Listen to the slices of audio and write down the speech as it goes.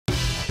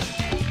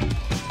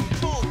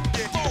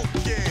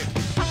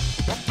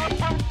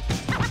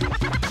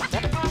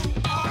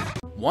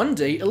One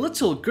day, a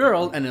little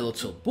girl and a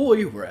little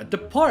boy were at the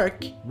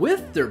park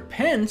with their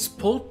pants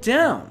pulled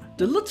down.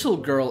 The little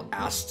girl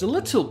asked the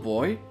little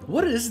boy,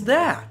 "What is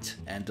that?"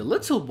 And the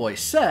little boy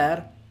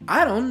said,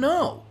 "I don't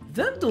know."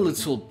 Then the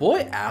little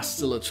boy asked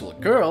the little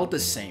girl the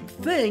same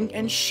thing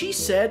and she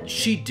said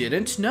she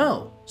didn't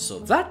know. So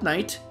that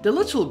night, the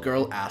little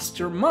girl asked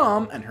her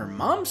mom and her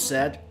mom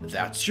said,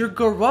 "That's your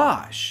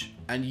garage,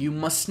 and you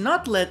must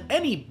not let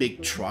any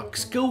big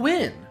trucks go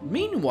in."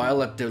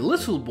 Meanwhile, at the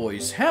little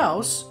boy's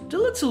house, the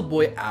little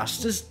boy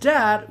asked his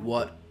dad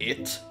what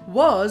it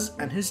was,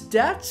 and his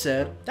dad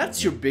said,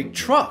 "That's your big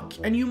truck,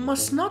 and you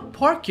must not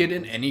park it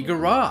in any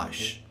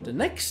garage." The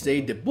next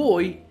day, the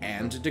boy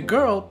and the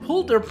girl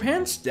pulled their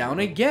pants down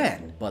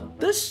again, but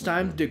this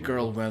time the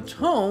girl went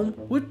home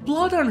with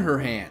blood on her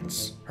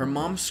hands. Her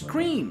mom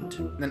screamed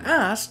and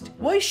asked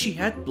why she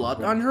had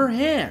blood on her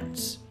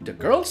hands. The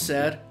girl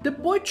said, "The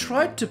boy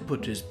tried to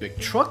put his big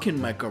truck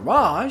in my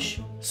garage,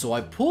 so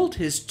I pulled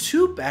his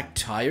two back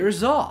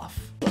tires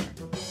off."